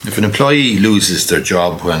If an employee loses their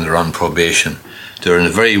job when they're on probation, they're in a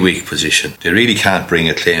very weak position. They really can't bring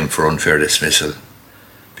a claim for unfair dismissal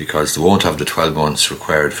because they won't have the 12 months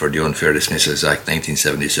required for the Unfair Dismissals Act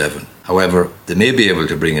 1977. However, they may be able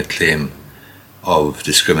to bring a claim of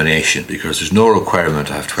discrimination because there's no requirement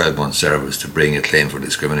to have 12 months service to bring a claim for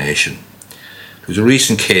discrimination. There was a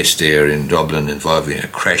recent case there in Dublin involving a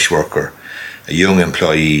creche worker, a young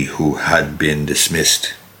employee who had been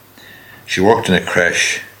dismissed. She worked in a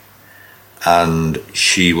creche and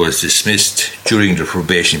she was dismissed during the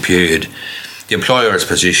probation period. The employer's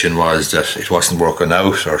position was that it wasn't working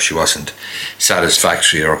out or she wasn't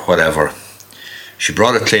satisfactory or whatever. She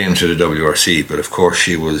brought a claim to the WRC, but of course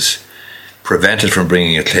she was prevented from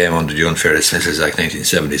bringing a claim under the Unfair Dismissals Act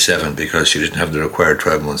 1977 because she didn't have the required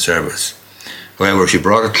 12-month service. However, she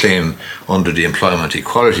brought a claim under the Employment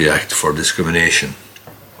Equality Act for discrimination.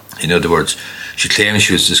 In other words, she claimed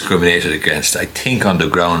she was discriminated against, I think on the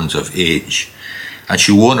grounds of age, and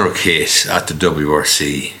she won her case at the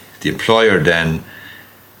WRC. The employer then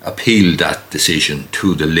appealed that decision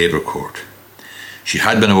to the Labour Court. She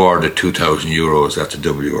had been awarded €2,000 at the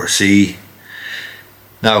WRC.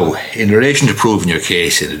 Now, in relation to proving your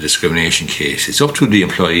case in a discrimination case, it's up to the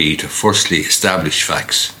employee to firstly establish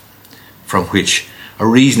facts from which a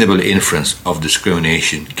reasonable inference of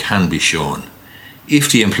discrimination can be shown.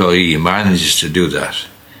 If the employee manages to do that,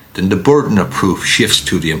 then the burden of proof shifts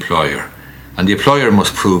to the employer, and the employer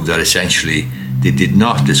must prove that essentially they did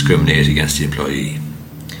not discriminate against the employee.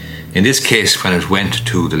 In this case, when it went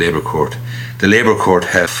to the Labour Court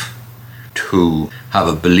have to have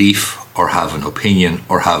a belief or have an opinion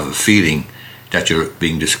or have a feeling that you're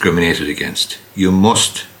being discriminated against. You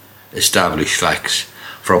must establish facts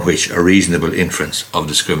from which a reasonable inference of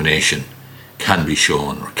discrimination can be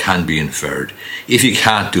shown or can be inferred. If you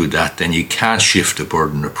can't do that, then you can't shift the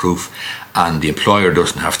burden of proof and the employer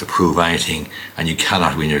doesn't have to prove anything and you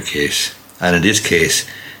cannot win your case. And in this case,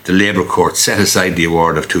 the Labour Court set aside the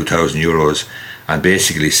award of €2,000 and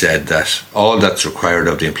basically said that all that's required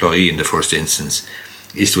of the employee in the first instance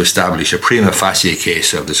is to establish a prima facie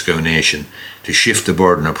case of discrimination to shift the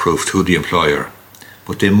burden of proof to the employer.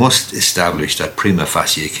 But they must establish that prima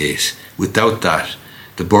facie case. Without that,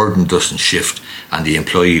 the burden doesn't shift and the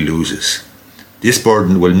employee loses. This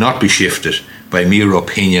burden will not be shifted by mere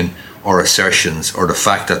opinion or assertions or the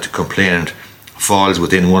fact that the complainant falls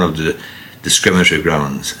within one of the discriminatory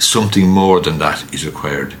grounds. Something more than that is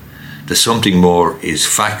required. The something more is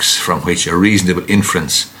facts from which a reasonable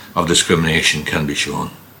inference of discrimination can be shown.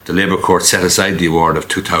 The Labour Court set aside the award of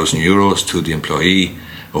 €2,000 to the employee.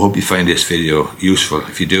 I hope you find this video useful.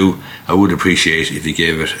 If you do, I would appreciate if you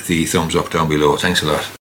gave it the thumbs up down below. Thanks a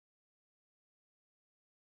lot.